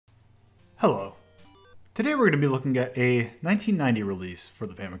Hello. Today we're going to be looking at a 1990 release for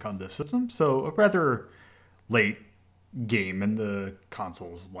the Famicom Disk System, so a rather late game in the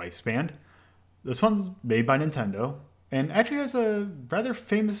console's lifespan. This one's made by Nintendo, and actually has a rather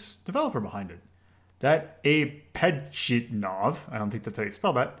famous developer behind it. That Alexey Pajitnov, I don't think that's how you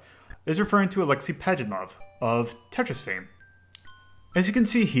spell that, is referring to Alexey Pajitnov of Tetris fame. As you can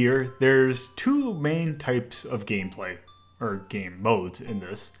see here, there's two main types of gameplay, or game modes in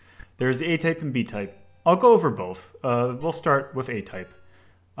this. There's the A-type and B-type. I'll go over both. We'll start with A-type.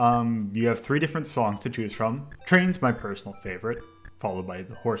 You have three different songs to choose from. Train's my personal favorite, followed by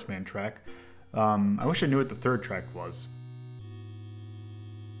the Horseman track. I wish I knew what the third track was.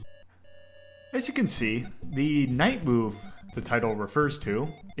 As you can see, the night move the title refers to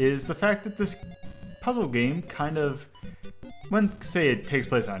is the fact that this puzzle game kind of, when say it takes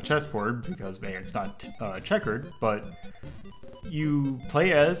place on a chessboard, because maybe it's not checkered, but you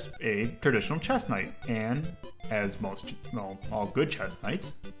play as a traditional chess knight, and as all good chess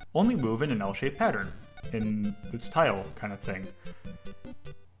knights, only move in an L-shaped pattern, in this tile kind of thing.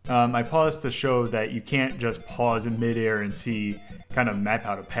 I paused to show that you can't just pause in midair and kind of map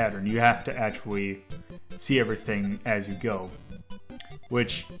out a pattern. You have to actually see everything as you go,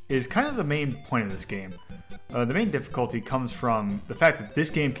 which is kind of the main point of this game. The main difficulty comes from the fact that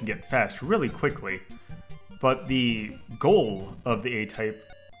this game can get fast really quickly, but the goal of the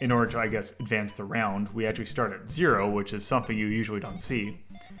A-type, in order to, I guess, advance the round, we actually start at 0, which is something you usually don't see.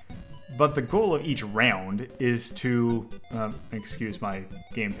 But the goal of each round is to, excuse my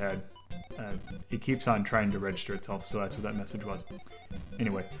gamepad, it keeps on trying to register itself, so that's what that message was.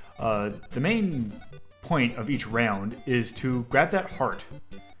 Anyway, the main point of each round is to grab that heart.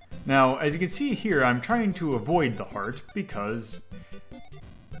 Now, as you can see here, I'm trying to avoid the heart because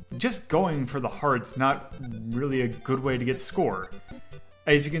just going for the heart's not really a good way to get score.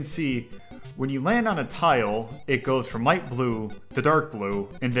 As you can see, when you land on a tile, it goes from light blue to dark blue,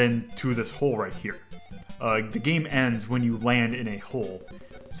 and then to this hole right here. The game ends when you land in a hole.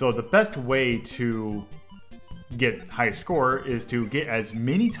 So the best way to get high score is to get as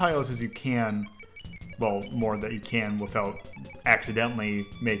many tiles as you can, well, more that you can without accidentally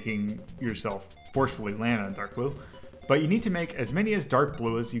making yourself forcefully land on dark blue. But you need to make as many as dark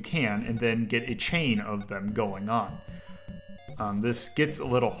blue as you can, and then get a chain of them going on. This gets a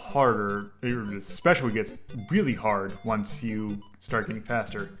little harder, especially gets really hard once you start getting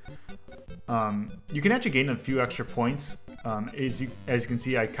faster. You can actually gain a few extra points. As you can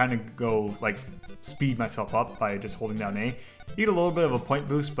see, I kind of go like speed myself up by just holding down A. You get a little bit of a point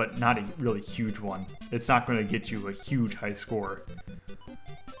boost, but not a really huge one. It's not going to get you a huge high score.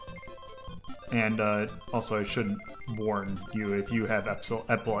 And also, I should warn you, if you have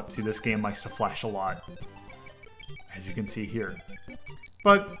epilepsy, this game likes to flash a lot, as you can see here.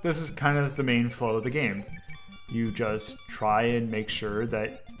 But this is kind of the main flow of the game. You just try and make sure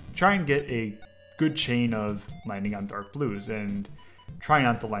that, try and get a good chain of landing on dark blues, and try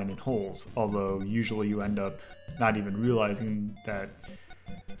not to land in holes, although usually you end up not even realizing that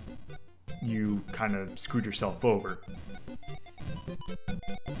you kind of screwed yourself over.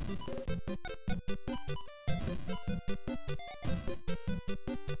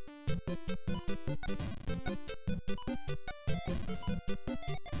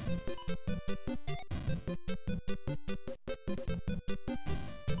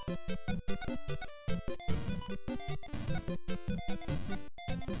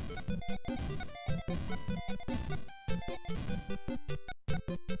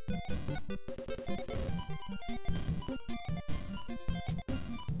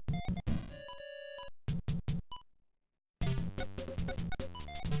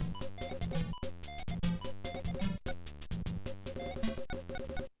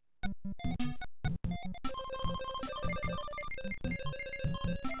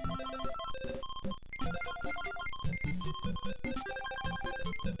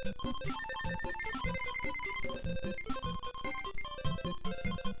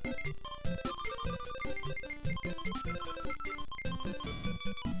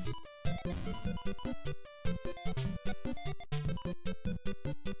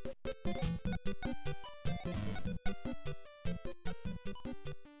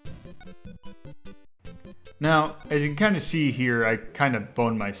 Now, as you can kind of see here, I kind of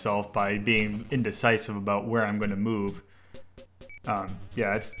boned myself by being indecisive about where I'm going to move.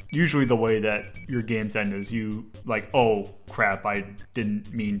 Yeah, it's usually the way that your games end is you like, oh crap, I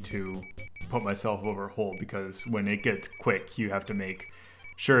didn't mean to put myself over a hole, because when it gets quick, you have to make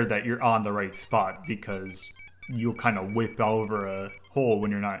sure that you're on the right spot, because you'll kind of whip over a hole when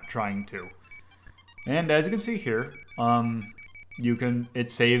you're not trying to. And as you can see here,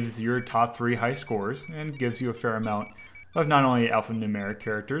 it saves your top 3 high scores and gives you a fair amount of not only alphanumeric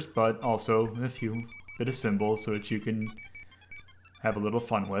characters, but also a few bit of symbols so that you can have a little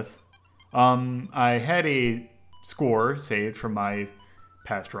fun with. I had a score saved from my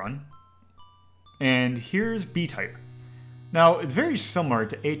past run, and here's B-type. Now, it's very similar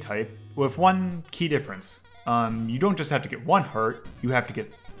to A-type with one key difference. You don't just have to get 1 heart, you have to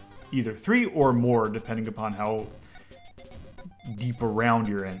get either 3 or more depending upon how deep around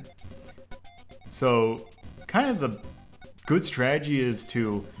you're in. So, kind of the good strategy is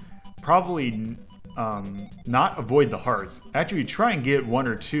to probably not avoid the hearts. Actually, try and get 1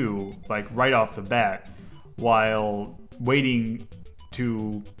 or 2 like right off the bat, while waiting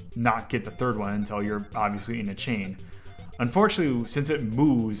to not get the 3rd one until you're obviously in a chain. Unfortunately, since it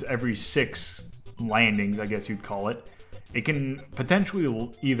moves every 6 landings, I guess you'd call it, it can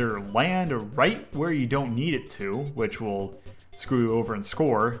potentially either land right where you don't need it to, which will screw you over and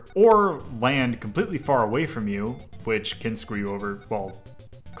score, or land completely far away from you, which can screw you over, well,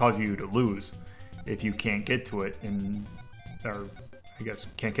 cause you to lose if you can't get to it or I guess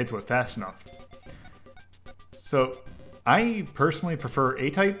can't get to it fast enough. So I personally prefer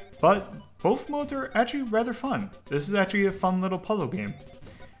A-type, but both modes are actually rather fun. This is actually a fun little puzzle game.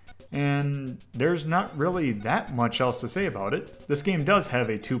 And there's not really that much else to say about it. This game does have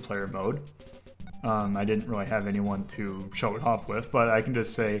a 2-player mode. I didn't really have anyone to show it off with, but I can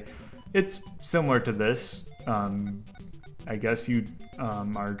just say it's similar to this. I guess you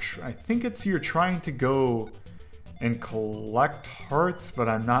I think you're trying to go and collect hearts, but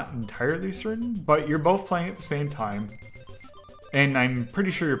I'm not entirely certain. But you're both playing at the same time. And I'm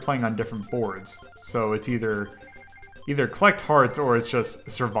pretty sure you're playing on different boards. So it's either collect hearts or it's just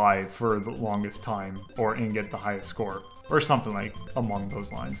survive for the longest time and get the highest score. Or something like along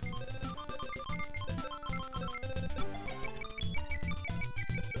those lines.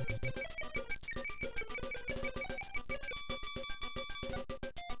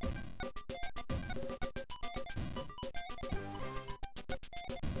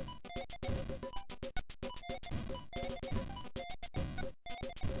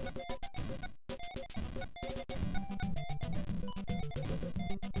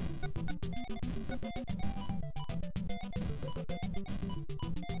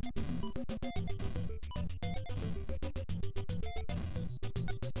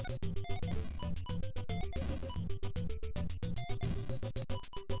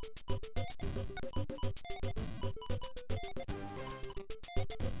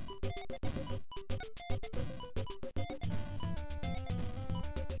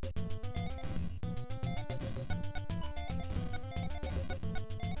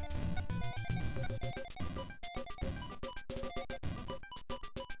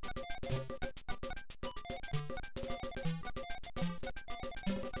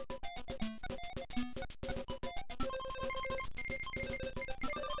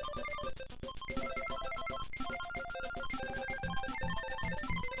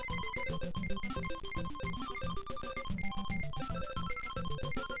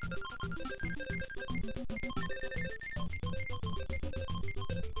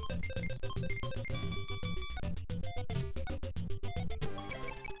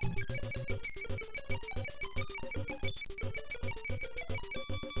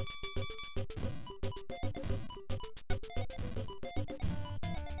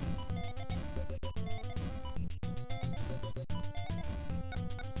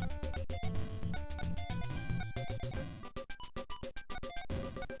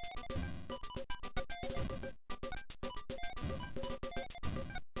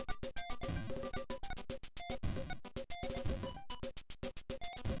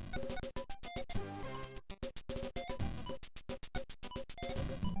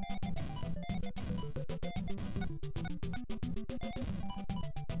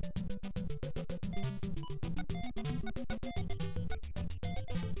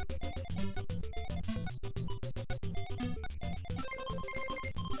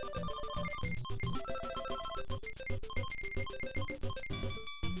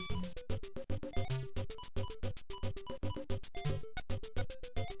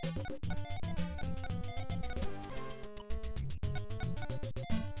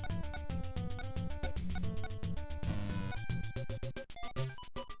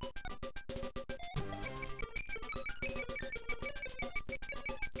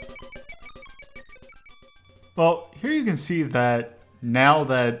 Well, here you can see that now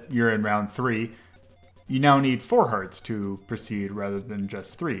that you're in round 3, you now need 4 hearts to proceed rather than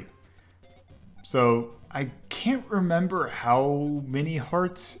just 3. So I can't remember how many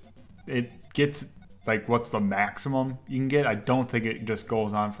hearts it gets like what's the maximum you can get. I don't think it just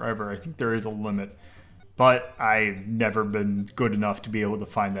goes on forever. I think there is a limit, but I've never been good enough to be able to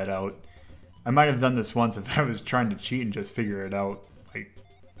find that out. I might have done this once if I was trying to cheat and just figure it out, like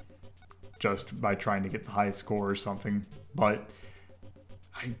just by trying to get the highest score or something. But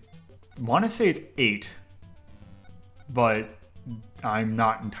I want to say it's 8, but I'm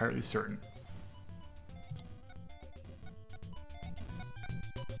not entirely certain.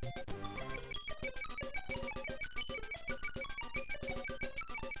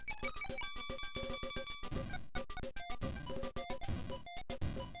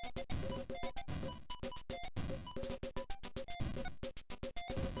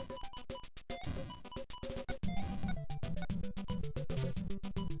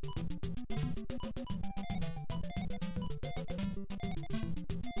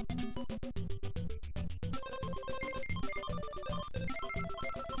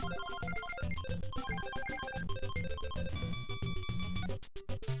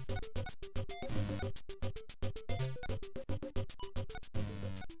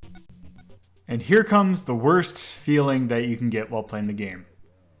 And here comes the worst feeling that you can get while playing the game.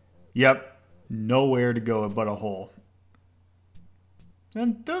 Yep, nowhere to go but a hole.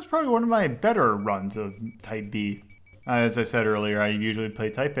 And that was probably one of my better runs of Type B. As I said earlier, I usually play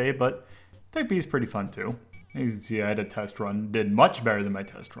Type A, but Type B is pretty fun too. As you can see, I had a test run, did much better than my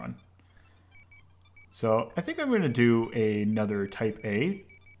test run. So I think I'm going to do another Type A,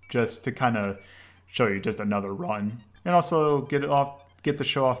 just to kind of show you just another run, and also get to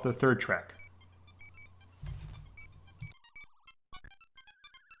show off the third track.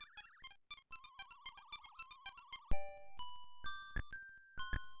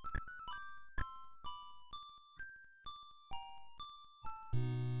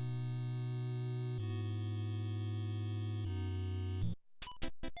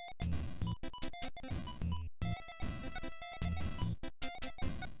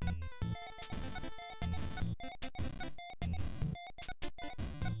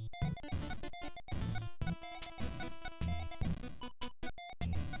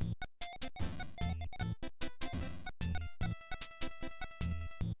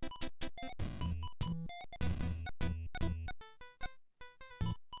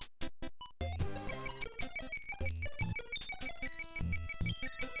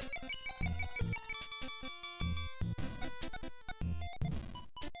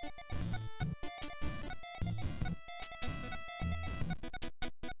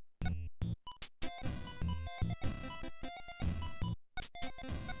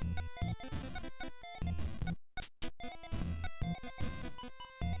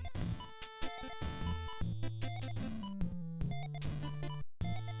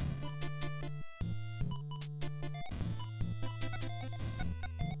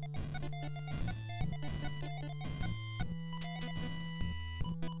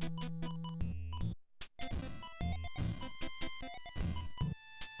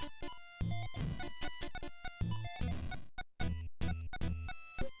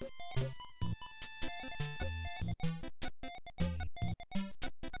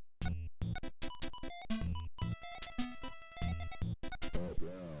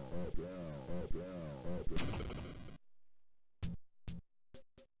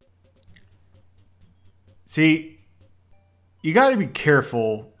 See, you got to be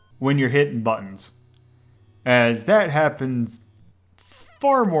careful when you're hitting buttons, as that happens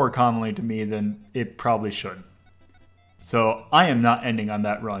far more commonly to me than it probably should. So I am not ending on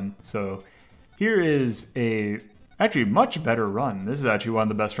that run. So here is a actually much better run. This is actually one of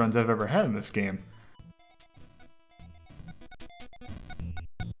the best runs I've ever had in this game.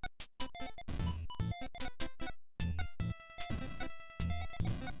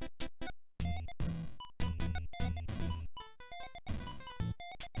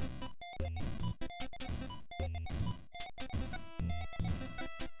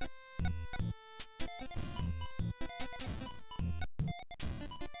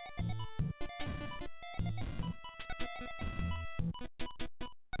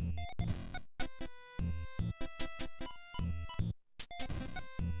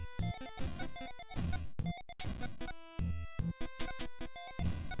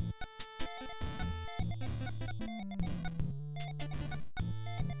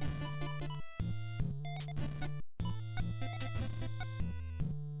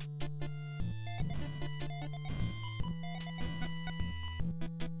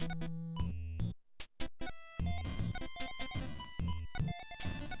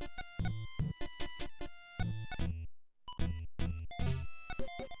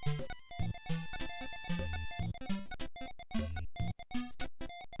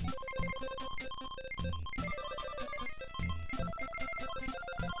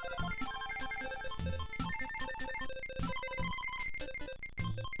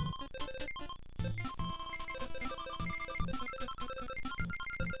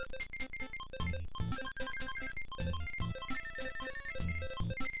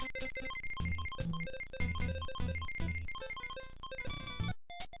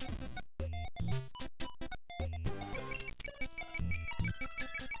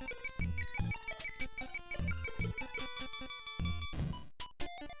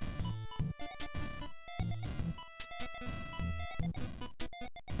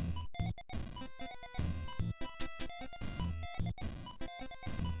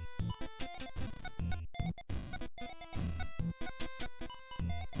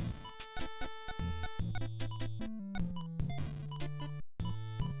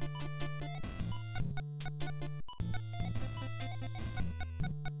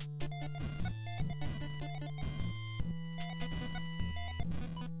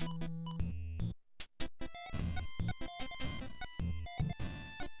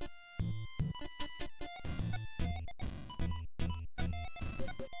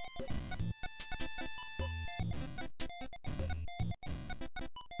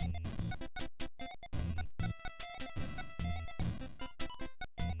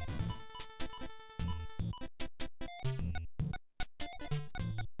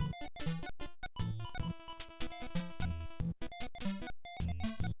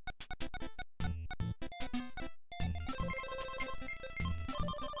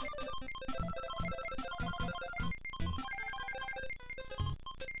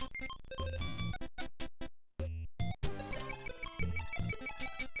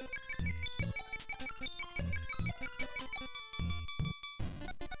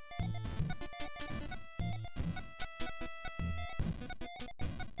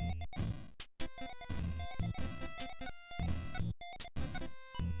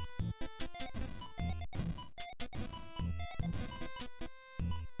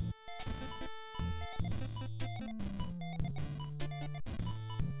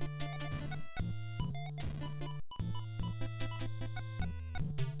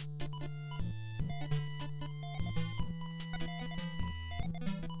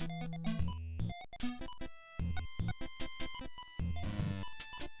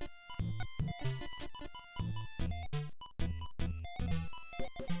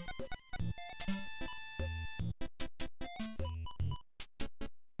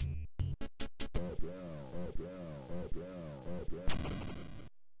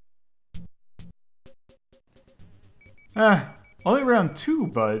 Only round 2,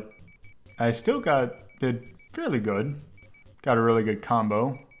 but I still did fairly good. Got a really good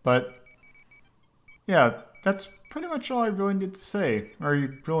combo, but yeah, that's pretty much all I really need to say, or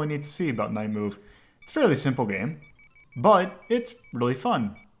you really need to see about Night Move. It's a fairly simple game, but it's really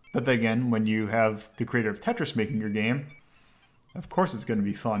fun. But then again, when you have the creator of Tetris making your game, of course it's going to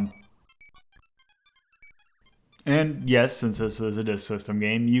be fun. And yes, since this is a disk system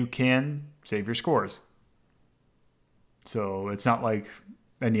game, you can save your scores. So it's not like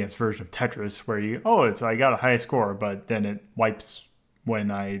NES version of Tetris where so I got a high score, but then it wipes when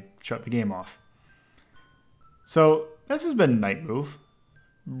I shut the game off. So this has been Night Move.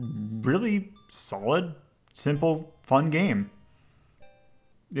 Really solid, simple, fun game.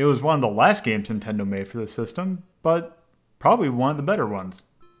 It was one of the last games Nintendo made for the system, but probably one of the better ones.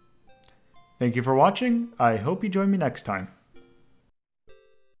 Thank you for watching. I hope you join me next time.